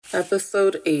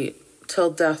Episode 8,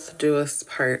 Till Death Do Us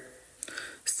Part.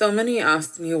 So many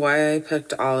asked me why I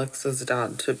picked Alex's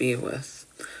dad to be with.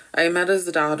 I met his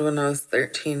dad when I was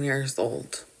 13 years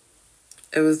old.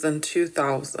 It was in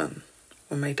 2000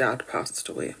 when my dad passed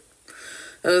away.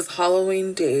 It was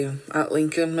Halloween Day at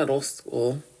Lincoln Middle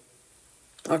School,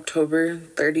 October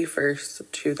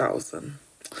 31st, 2000.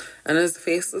 And his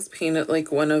face was painted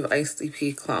like one of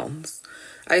ICP clowns.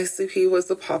 ICP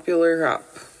was a popular rap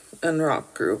and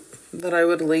rock group that I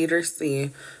would later see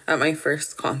at my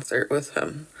first concert with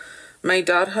him. My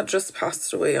dad had just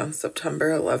passed away on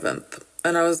September 11th,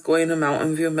 and I was going to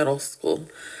Mountain View Middle School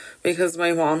because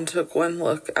my mom took one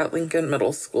look at Lincoln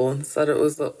Middle School and said it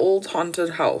was an old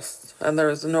haunted house, and there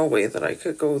was no way that I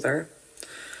could go there.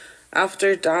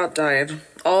 After Dad died,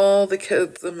 all the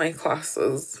kids in my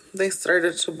classes, they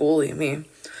started to bully me.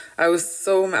 I was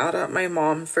so mad at my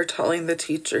mom for telling the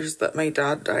teachers that my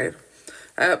dad died.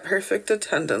 I had perfect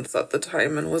attendance at the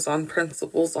time and was on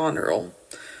principal's honor roll,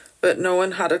 but no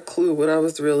one had a clue what I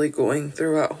was really going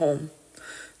through at home.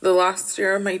 The last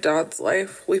year of my dad's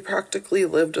life, we practically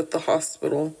lived at the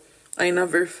hospital. I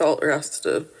never felt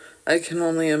rested. I can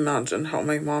only imagine how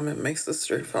my mom and my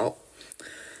sister felt.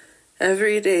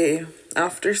 Every day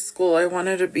after school, I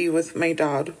wanted to be with my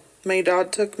dad. My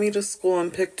dad took me to school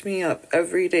and picked me up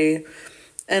every day,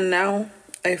 and now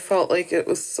I felt like it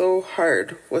was so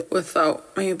hard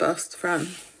without my best friend.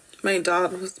 My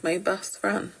dad was my best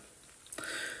friend.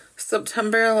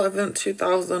 September 11th,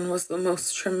 2000 was the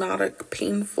most traumatic,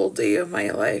 painful day of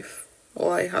my life.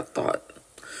 Well, I had thought.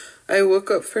 I woke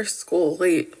up for school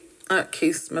late at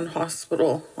Caseman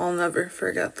Hospital. I'll never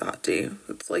forget that day.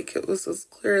 It's like it was as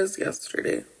clear as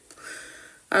yesterday.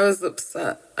 I was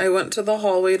upset. I went to the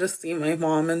hallway to see my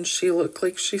mom, and she looked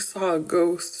like she saw a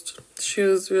ghost. She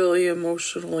was really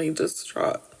emotionally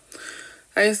distraught.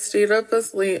 I stayed up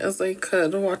as late as I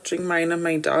could, watching mine and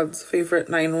my dad's favorite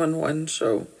 911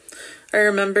 show. I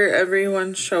remember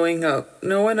everyone showing up.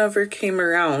 No one ever came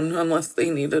around unless they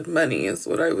needed money, is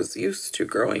what I was used to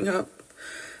growing up.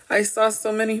 I saw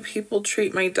so many people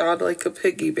treat my dad like a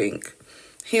piggy bank.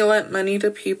 He lent money to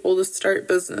people to start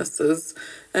businesses,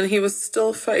 and he was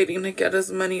still fighting to get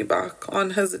his money back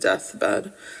on his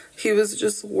deathbed. He was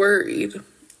just worried,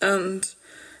 and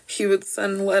he would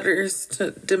send letters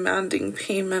demanding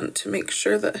payment to make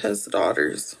sure that his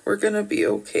daughters were going to be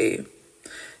okay.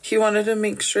 He wanted to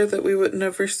make sure that we would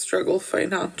never struggle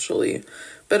financially,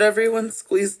 but everyone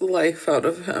squeezed the life out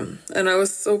of him, and I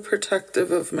was so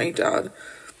protective of my dad.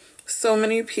 So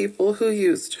many people who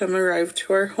used him arrived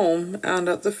to our home and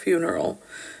at the funeral.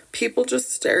 People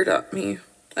just stared at me.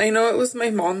 I know it was my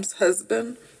mom's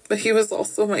husband, but he was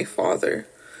also my father.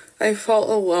 I felt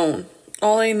alone.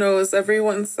 All I know is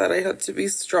everyone said I had to be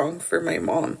strong for my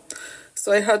mom,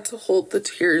 so I had to hold the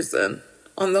tears in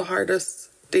on the hardest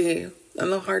day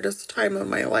and the hardest time of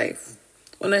my life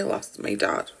when I lost my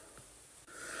dad.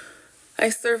 I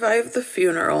survived the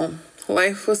funeral.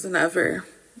 Life was never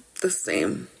the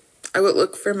same. I would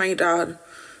look for my dad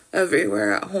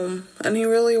everywhere at home, and he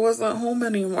really wasn't home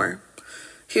anymore.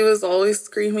 He was always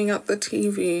screaming at the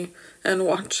TV and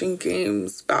watching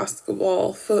games,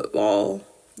 basketball, football,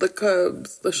 the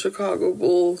Cubs, the Chicago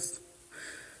Bulls,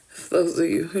 if those of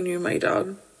you who knew my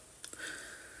dad.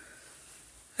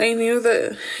 I knew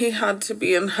that he had to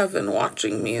be in heaven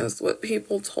watching me, is what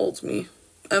people told me.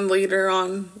 And later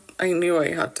on, I knew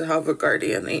I had to have a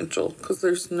guardian angel, because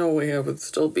there's no way I would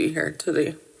still be here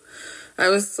today. I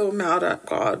was so mad at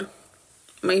God.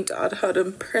 My dad had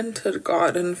imprinted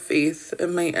God and faith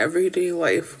in my everyday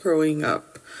life growing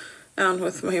up and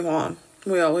with my mom.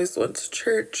 We always went to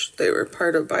church. They were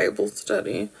part of Bible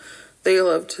study. They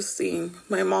loved to sing.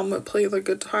 My mom would play the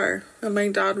guitar and my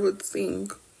dad would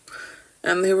sing.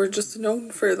 And they were just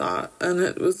known for that. And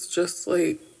it was just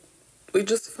like, we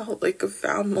just felt like a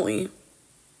family.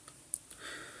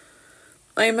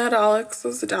 I met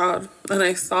Alex's dad, and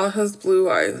I saw his blue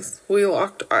eyes. We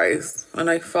locked eyes, and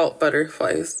I felt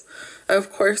butterflies.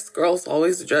 Of course, girls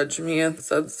always judged me and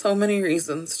said so many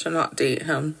reasons to not date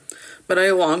him, but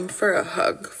I longed for a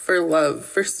hug, for love,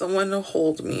 for someone to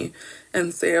hold me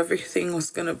and say everything was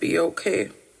going to be okay.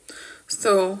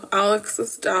 So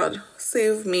Alex's dad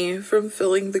saved me from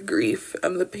feeling the grief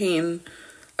and the pain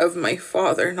of my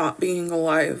father not being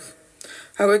alive.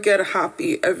 I would get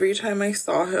happy every time I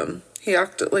saw him. He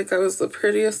acted like I was the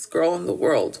prettiest girl in the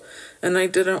world, and I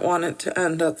didn't want it to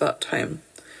end at that time.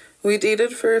 We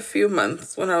dated for a few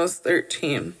months when I was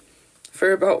 13,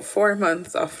 for about 4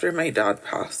 months after my dad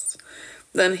passed.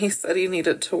 Then he said he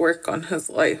needed to work on his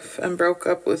life and broke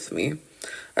up with me.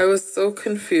 I was so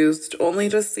confused, only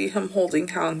to see him holding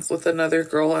hands with another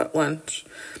girl at lunch.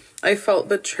 I felt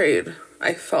betrayed.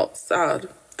 I felt sad.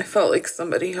 I felt like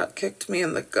somebody had kicked me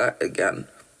in the gut again.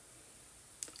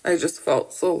 I just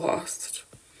felt so lost.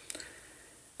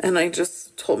 And I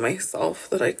just told myself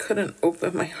that I couldn't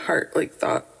open my heart like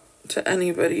that to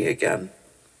anybody again.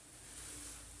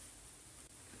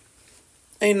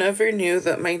 I never knew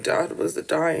that my dad was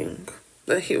dying,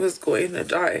 that he was going to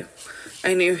die.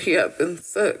 I knew he had been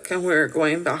sick and we were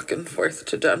going back and forth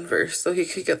to Denver so he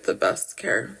could get the best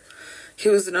care. He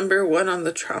was number 1 on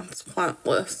the transplant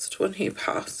list when he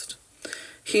passed.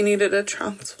 He needed a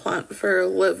transplant for a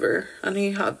liver and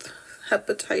he had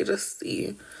hepatitis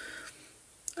C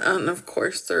and, of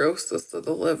course, cirrhosis of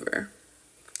the liver.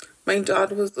 My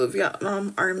dad was a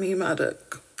Vietnam Army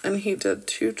medic and he did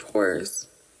 2 tours.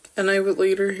 And I would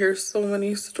later hear so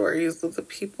many stories of the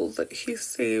people that he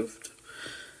saved.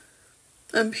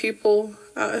 And people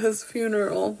at his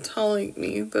funeral telling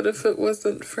me that if it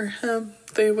wasn't for him,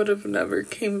 they would have never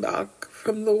came back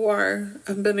from the war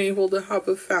and been able to have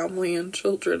a family and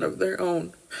children of their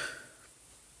own.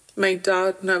 My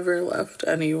dad never left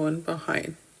anyone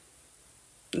behind.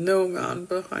 No man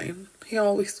behind. He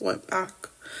always went back.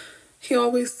 He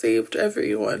always saved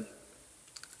everyone,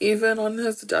 even on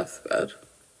his deathbed.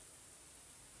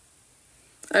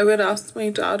 I would ask my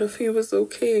dad if he was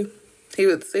okay. He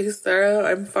would say, "Sarah,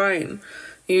 I'm fine.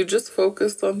 You just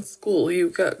focus on school. You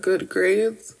get good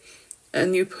grades,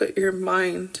 and you put your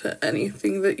mind to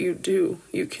anything that you do.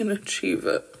 You can achieve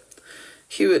it."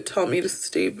 He would tell me to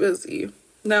stay busy.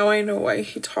 Now I know why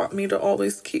he taught me to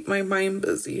always keep my mind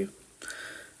busy.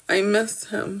 I miss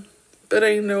him, but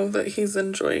I know that he's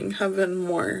enjoying heaven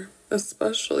more,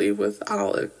 especially with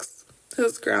Alex,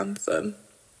 his grandson.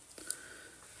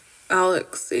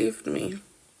 Alex saved me.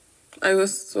 I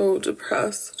was so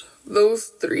depressed. Those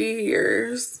 3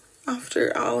 years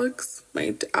after Alex,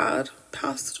 my dad,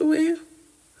 passed away,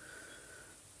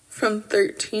 from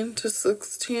 13 to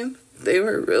 16, they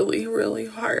were really, really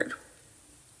hard.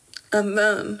 And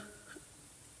then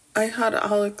I had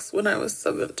Alex when I was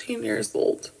 17 years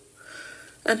old,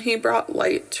 and he brought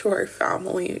light to our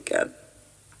family again.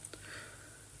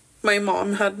 My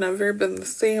mom had never been the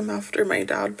same after my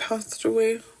dad passed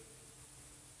away.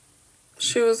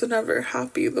 She was never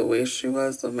happy the way she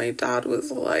was when my dad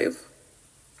was alive.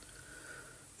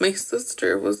 My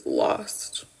sister was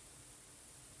lost.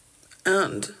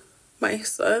 And my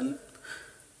son,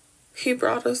 he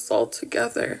brought us all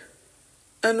together.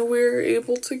 And we were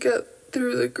able to get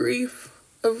through the grief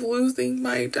of losing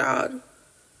my dad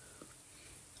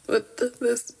with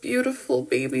this beautiful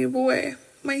baby boy,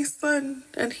 my son,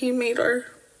 and he made our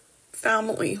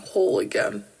family whole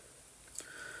again.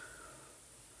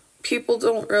 People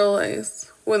don't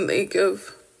realize when they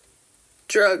give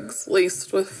drugs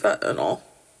laced with fentanyl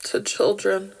to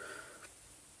children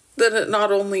that it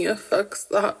not only affects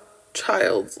that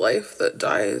child's life that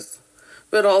dies,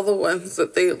 but all the ones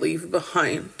that they leave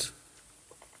behind.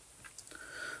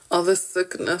 All the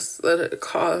sickness that it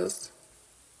causes,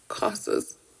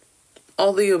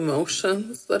 all the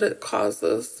emotions that it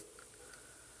causes.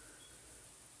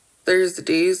 There's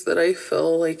days that I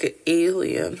feel like an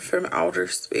alien from outer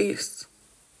space.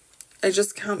 I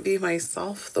just can't be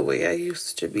myself the way I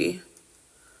used to be.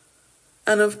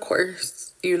 And of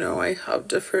course, I have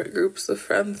different groups of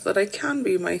friends that I can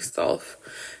be myself.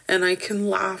 And I can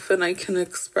laugh and I can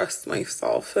express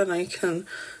myself and I can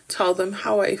tell them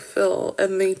how I feel.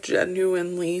 And they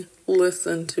genuinely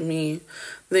listen to me.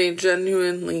 They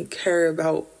genuinely care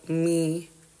about me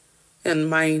and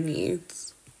my needs.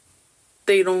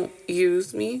 They don't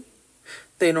use me.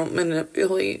 They don't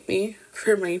manipulate me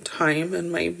for my time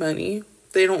and my money.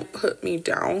 They don't put me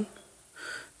down.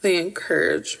 They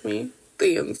encourage me.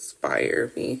 They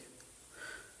inspire me.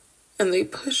 And they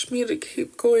push me to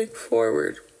keep going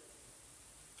forward.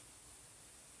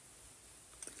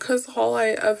 Because all I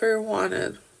ever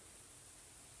wanted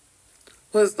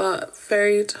was that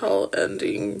fairy tale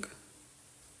ending.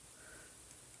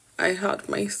 I had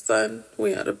my son.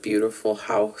 We had a beautiful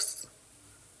house.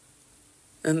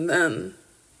 And then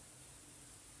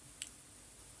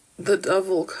the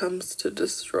devil comes to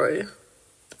destroy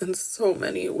in so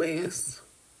many ways.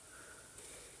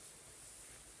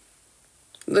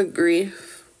 The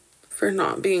grief for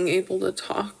not being able to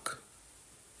talk,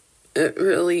 it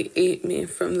really ate me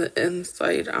from the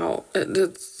inside out. It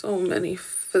did so many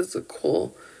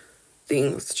physical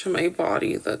things to my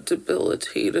body that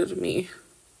debilitated me.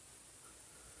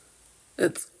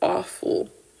 It's awful,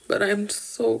 but I'm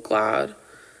so glad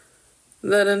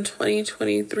that in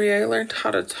 2023 I learned how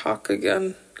to talk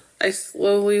again. I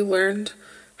slowly learned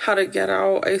how to get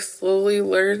out. I slowly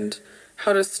learned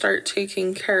how to start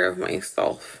taking care of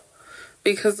myself.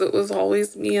 because it was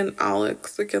always me and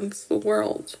Alex against the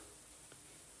world.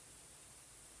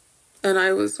 And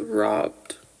I was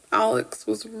robbed. Alex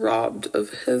was robbed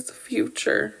of his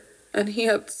future, and he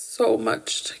had so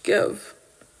much to give.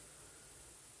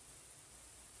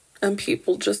 And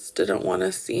people just didn't want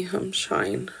to see him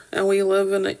shine. And we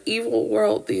live in an evil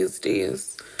world these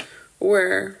days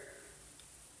where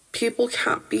people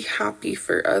can't be happy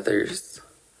for others.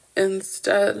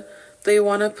 Instead, they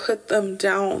want to put them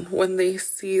down when they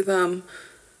see them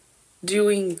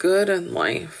doing good in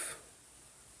life.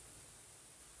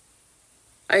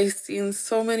 I've seen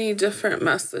so many different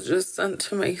messages sent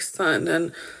to my son,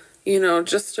 and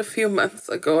just a few months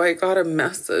ago I got a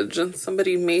message and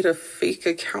somebody made a fake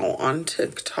account on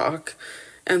TikTok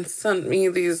and sent me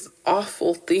these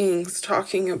awful things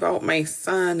talking about my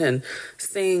son and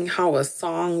saying how a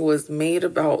song was made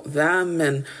about them.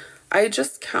 And I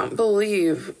just can't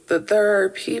believe that there are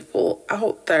people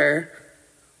out there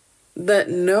that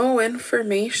know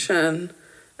information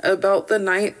about the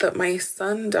night that my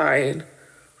son died,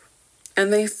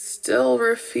 and they still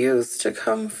refuse to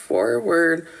come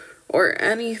forward or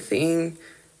anything,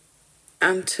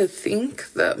 and to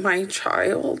think that my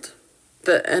child,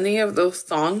 that any of those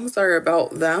songs are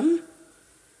about them.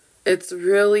 It's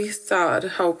really sad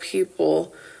how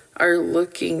people are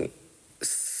looking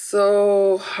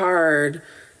so hard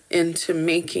into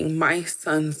making my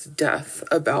son's death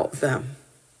about them.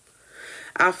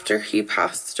 After he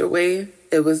passed away,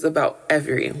 it was about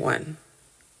everyone.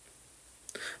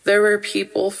 There were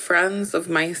people, friends of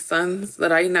my son's,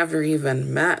 that I never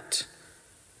even met.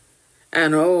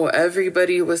 And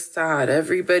everybody was sad.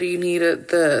 Everybody needed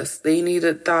this. They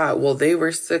needed that. Well, they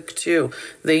were sick too.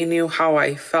 They knew how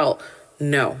I felt.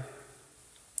 No.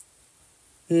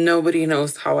 Nobody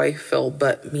knows how I feel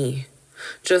but me.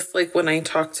 Just like when I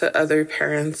talk to other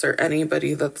parents or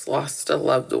anybody that's lost a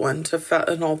loved one to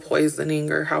fentanyl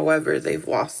poisoning or however they've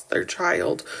lost their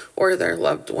child or their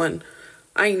loved one,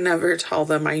 I never tell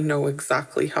them I know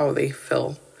exactly how they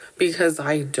feel, because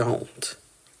I don't.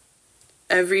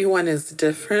 Everyone is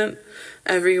different.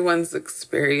 Everyone's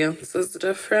experience is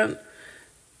different.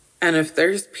 And if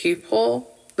there's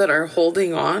people that are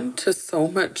holding on to so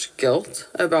much guilt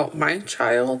about my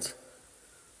child,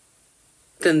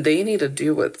 then they need to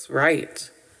do what's right.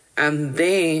 And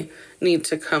they need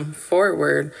to come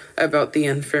forward about the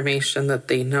information that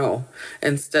they know.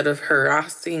 Instead of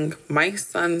harassing my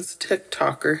son's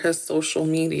TikTok or his social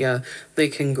media, they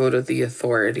can go to the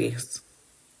authorities.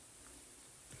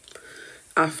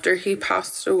 After he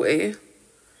passed away,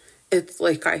 it's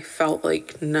like I felt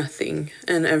like nothing,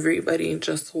 and everybody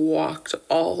just walked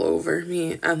all over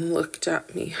me and looked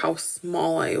at me, how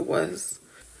small I was.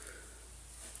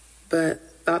 But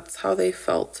that's how they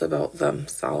felt about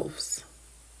themselves.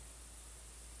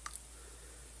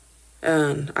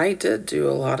 And I did do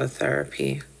a lot of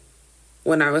therapy.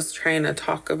 When I was trying to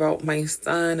talk about my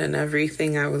son and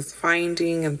everything I was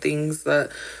finding and things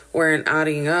that weren't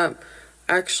adding up,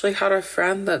 I actually had a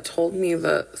friend that told me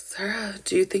that, Sarah,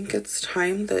 do you think it's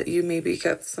time that you maybe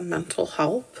get some mental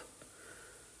help?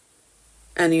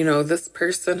 And this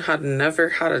person had never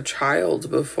had a child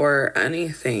before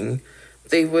anything.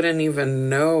 They wouldn't even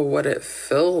know what it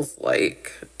feels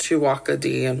like to walk a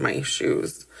day in my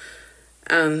shoes.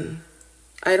 And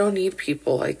I don't need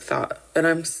people like that. And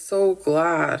I'm so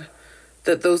glad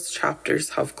that those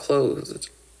chapters have closed.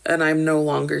 And I'm no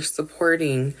longer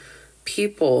supporting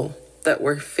people that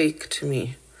were fake to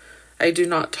me. I do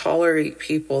not tolerate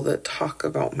people that talk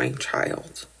about my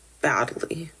child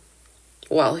badly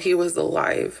while he was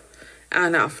alive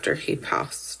and after he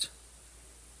passed.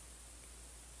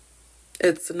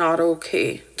 It's not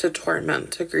okay to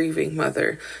torment a grieving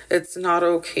mother. It's not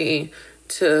okay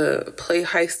to play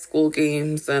high school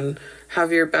games and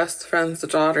have your best friend's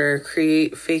daughter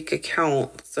create fake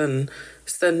accounts and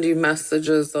send you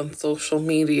messages on social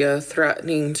media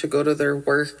threatening to go to their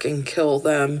work and kill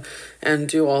them and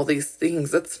do all these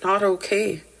things. It's not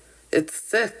okay. It's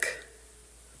sick.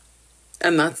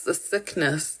 And that's the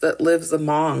sickness that lives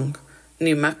among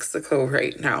New Mexico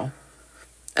right now.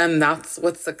 And that's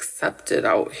what's accepted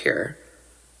out here.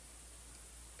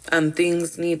 And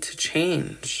things need to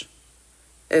change.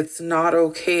 It's not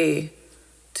okay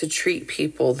to treat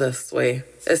people this way,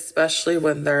 especially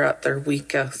when they're at their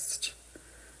weakest.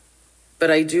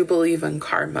 But I do believe in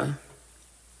karma.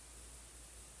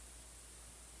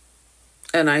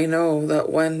 And I know that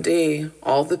one day,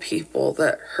 all the people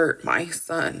that hurt my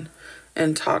son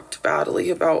and talked badly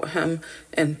about him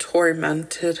and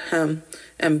tormented him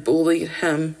and bullied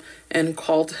him and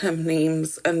called him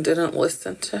names and didn't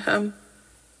listen to him,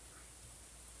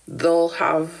 they'll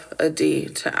have a day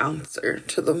to answer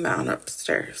to the man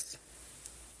upstairs.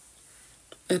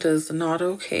 It is not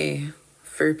okay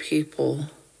for people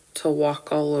to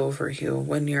walk all over you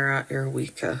when you're at your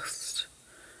weakest.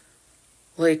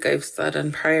 Like I've said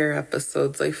in prior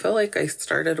episodes, I feel like I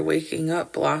started waking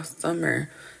up last summer,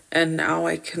 and now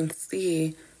I can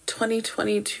see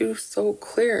 2022 so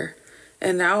clear.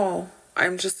 And now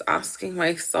I'm just asking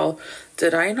myself,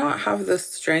 did I not have the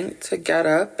strength to get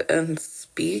up and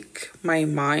speak my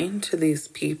mind to these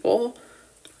people?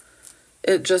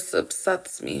 It just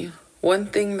upsets me. One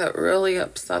thing that really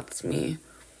upsets me,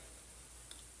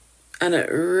 and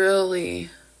it really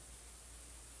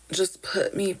just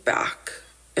put me back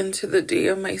into the day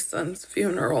of my son's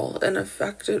funeral and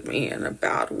affected me in a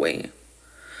bad way,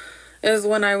 is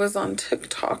when I was on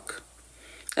TikTok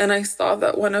and I saw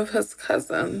that one of his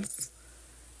cousins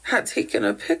had taken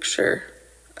a picture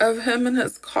of him in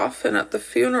his coffin at the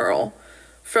funeral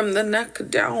from the neck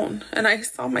down, and I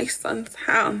saw my son's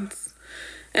hands,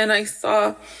 and I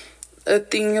saw a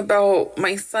thing about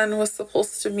my son was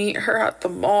supposed to meet her at the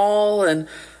mall, and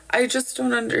I just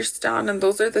don't understand. And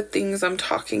those are the things I'm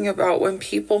talking about when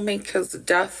people make his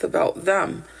death about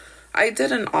them. I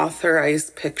didn't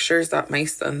authorize pictures at my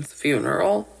son's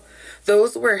funeral.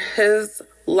 Those were his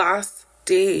last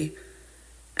day.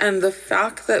 And the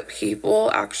fact that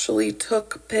people actually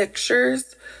took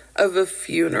pictures of a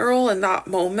funeral in that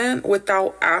moment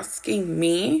without asking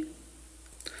me,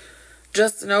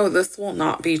 just know this will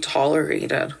not be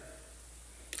tolerated.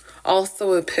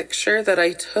 Also, a picture that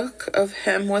I took of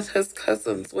him with his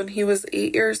cousins when he was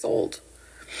 8 years old,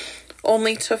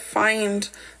 only to find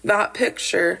that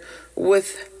picture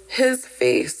with his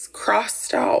face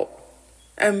crossed out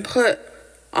and put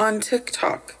on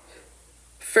TikTok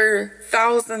for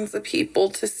thousands of people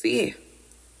to see.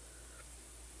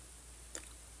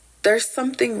 There's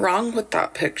something wrong with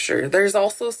that picture. There's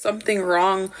also something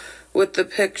wrong with the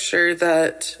picture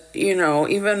that,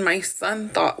 even my son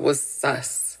thought was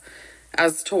sus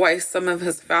as to why some of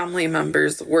his family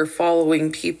members were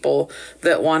following people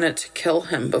that wanted to kill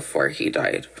him before he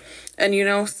died.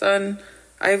 And son,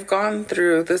 I've gone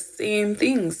through the same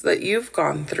things that you've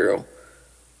gone through.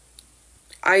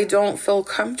 I don't feel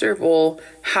comfortable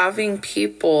having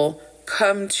people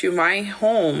come to my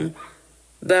home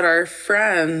that are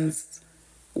friends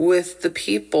with the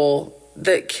people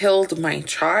that killed my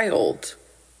child.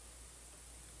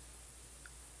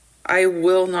 I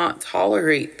will not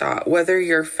tolerate that, whether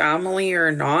you're family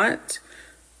or not.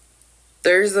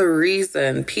 There's a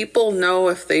reason. People know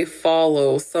if they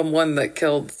follow someone that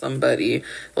killed somebody.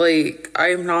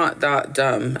 I'm not that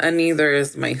dumb, and neither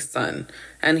is my son.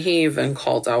 And he even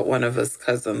called out one of his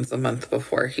cousins a month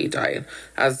before he died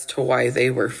as to why they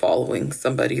were following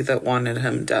somebody that wanted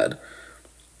him dead.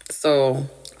 So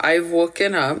I've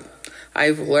woken up.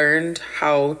 I've learned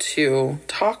how to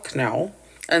talk now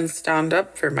and stand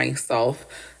up for myself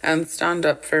and stand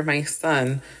up for my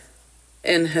son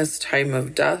in his time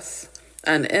of death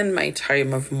and in my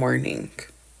time of mourning.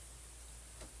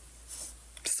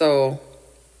 So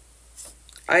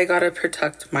I gotta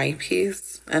protect my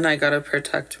peace and I gotta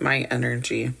protect my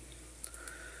energy.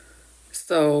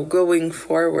 So going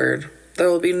forward, there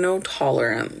will be no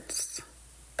tolerance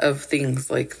of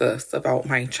things like this about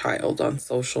my child on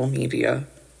social media.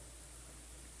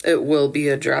 It will be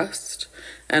addressed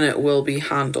and it will be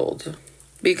handled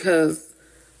because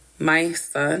my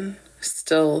son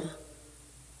still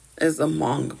is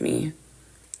among me,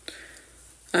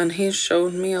 and he's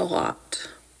shown me a lot.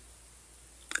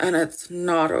 And it's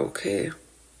not okay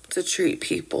to treat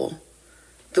people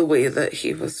the way that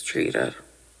he was treated.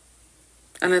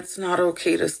 And it's not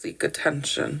okay to seek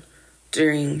attention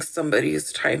during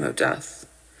somebody's time of death.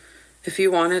 If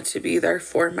you wanted to be there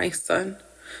for my son,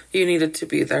 you needed to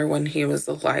be there when he was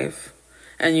alive.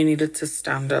 And you needed to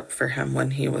stand up for him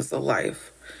when he was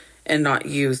alive and not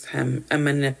use him and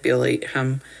manipulate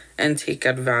him and take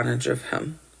advantage of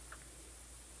him.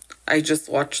 I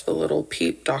just watched the Little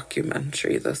Peep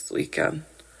documentary this weekend,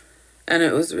 and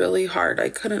it was really hard. I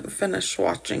couldn't finish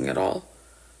watching it all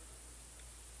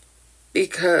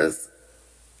because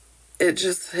it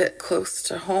just hit close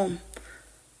to home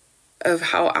of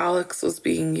how Alex was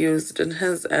being used in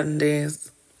his end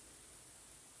days.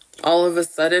 All of a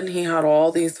sudden, he had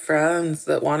all these friends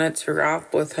that wanted to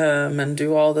rap with him and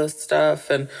do all this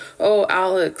stuff. And, oh,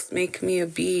 Alex, make me a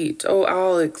beat. Oh,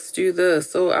 Alex, do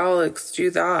this. Oh, Alex, do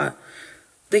that.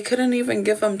 They couldn't even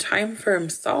give him time for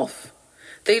himself.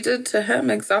 They did to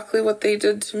him exactly what they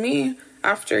did to me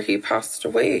after he passed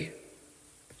away.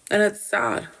 And it's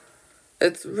sad.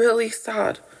 It's really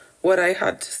sad what I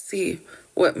had to see,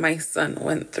 what my son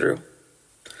went through.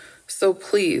 So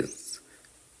please,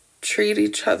 treat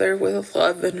each other with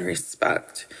love and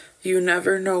respect. You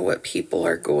never know what people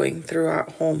are going through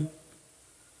at home.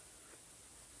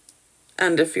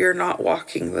 And if you're not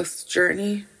walking this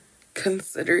journey,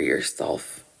 consider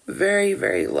yourself very,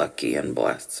 very lucky and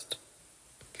blessed.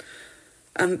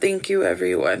 And thank you,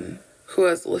 everyone who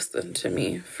has listened to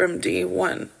me from day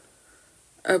one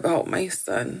about my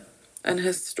son and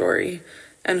his story,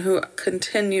 and who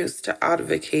continues to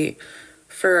advocate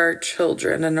for our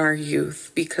children and our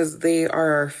youth, because they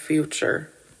are our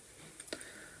future.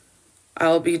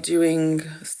 I'll be doing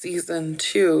season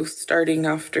 2 starting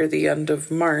after the end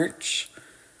of March.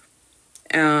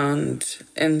 And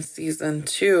in season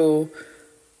 2,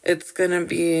 it's going to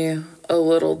be a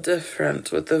little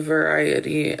different with a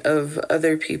variety of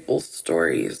other people's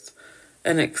stories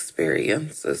and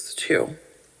experiences too.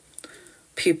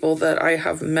 People that I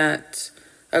have met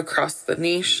across the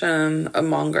nation,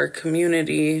 among our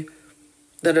community,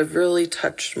 that have really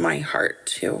touched my heart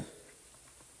too.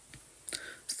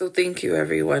 So thank you,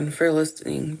 everyone, for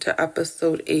listening to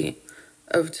episode 8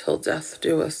 of Till Death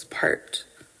Do Us Part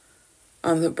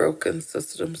on the broken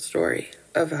system story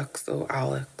of XO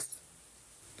Alex.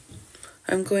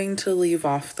 I'm going to leave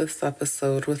off this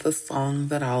episode with a song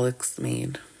that Alex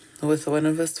made with one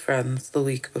of his friends the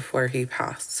week before he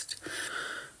passed.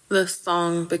 This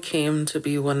song became to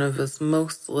be one of his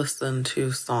most listened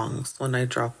to songs when I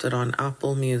dropped it on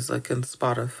Apple Music and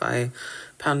Spotify,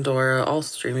 Pandora, all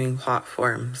streaming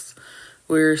platforms.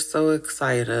 We were so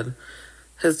excited.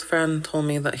 His friend told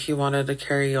me that he wanted to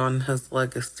carry on his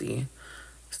legacy.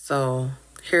 So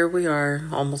here we are,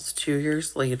 almost 2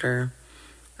 years later,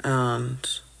 and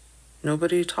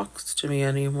nobody talks to me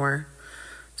anymore.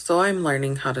 So I'm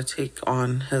learning how to take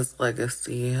on his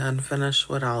legacy and finish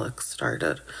what Alex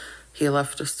started. He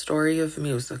left a story of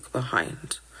music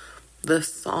behind.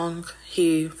 This song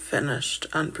he finished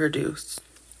and produced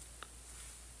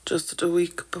just a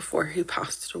week before he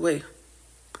passed away.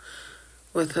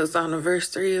 With his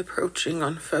anniversary approaching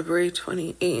on February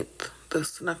 28th,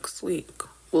 this next week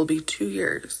will be 2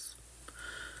 years.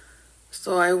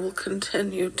 So I will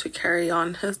continue to carry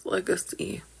on his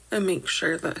legacy and make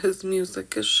sure that his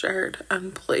music is shared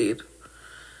and played.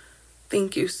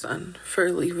 Thank you, son,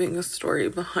 for leaving a story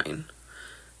behind.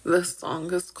 This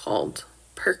song is called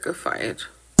Perkified.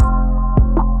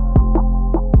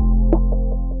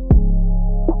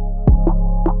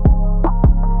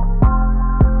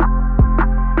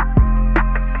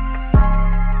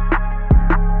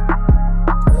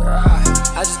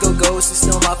 I just go ghost and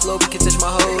still my flow, we can touch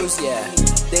my hoes, yeah.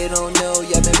 They don't know,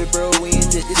 yeah, baby bro, we in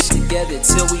this shit together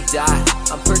till we die.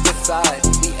 I'm perkified,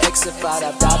 we exified,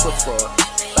 I've died before.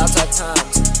 About our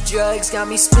times, drugs got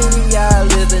me spinning, yeah, I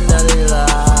live another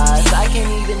life. I can't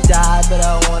even die, but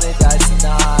I wanna die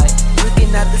tonight.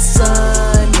 Looking at the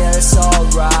sun, yeah, it's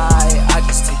alright. I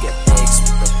just take a X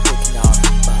with a broken out of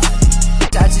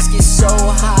mind. I just get so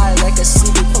high like a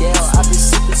citadel. I've been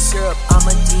sipping syrup, I'm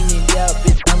a demon, yeah,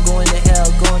 bitch. I'm going to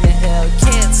hell, going to hell.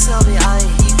 Can't tell me I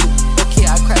ain't evil. Okay,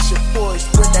 I crashed a Porsche,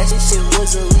 but that shit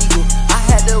was illegal. I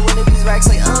had to win these racks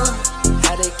like,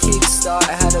 had a kickstart,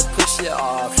 I had to push it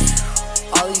off.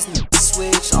 All these niggas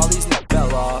switch, all these niggas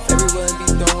fell off. Everyone be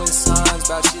throwing signs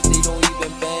about shit they don't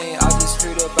even bang. I just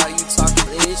heard about you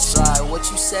talking ish. Like, what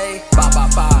you say? Ba ba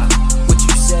ba. What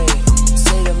you say?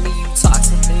 Say to me, you talk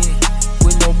to me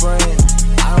with no brain.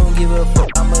 I don't give a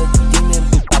fuck, I'm a demon,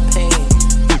 bitch, I pain.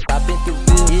 I've been through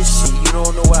real shit, you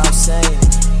don't know what I'm saying.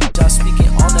 Y'all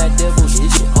speaking on that devil shit,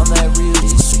 on that real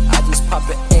shit. I just pop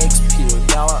an X pill,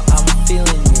 now I'm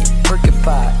feeling it.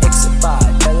 Perkified, exified,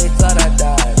 yeah, they thought I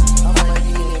died. I'm like,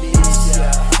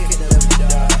 yeah, I can never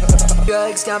die.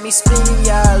 Drugs got me spinning,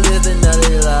 yeah, I live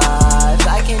another life.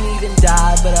 I can't even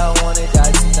die, but I wanna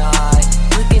die tonight.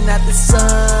 Looking at the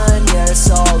sun, yeah,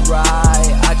 it's alright.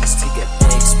 I just take a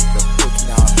X with a broken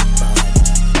out of mind.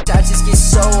 I just get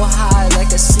so high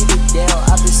like a citadel.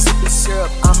 I've been sipping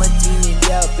syrup, I'm a demon,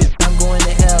 yeah, bitch. I'm going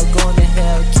to hell, going to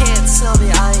hell. Can't tell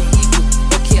me I ain't evil.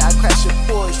 Okay, I crashed a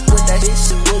Porsche, but that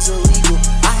shit was illegal.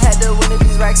 I had to win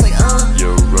these racks like,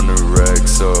 Yo, run the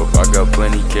racks up, I got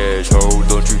plenty cash, ho.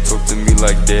 Don't you talk to me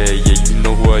like that, yeah, you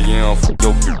know who I am. Fuck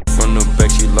your bitch from the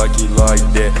back, she like it like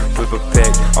that. Flip a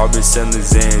pack, I've been selling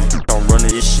Zans. I'm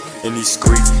running this shit in these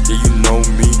streets, yeah, you know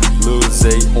me. Lil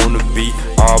Zay on the beat,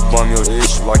 I'll bomb your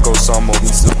ish like Osama.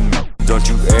 don't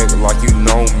you act like you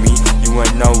know me. You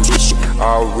ain't know shit.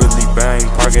 I'll really bang,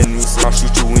 parking these, I'll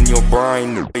shoot you in your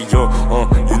brain. Hey, yo,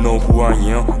 you know who I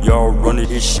am. Y'all running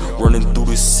this shit, running through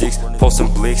the 6,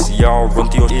 posting blicks. Y'all run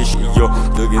through your ish. Yo,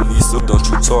 look at Lisa, don't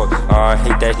you talk. I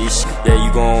hate that ish. Yeah,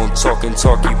 you gon' talk and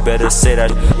talk. You better say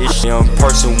that ish in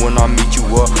person when I meet you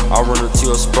up. I run up to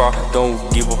your spot, don't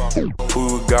give a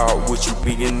who got what you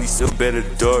begging Lisa, better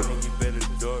duck.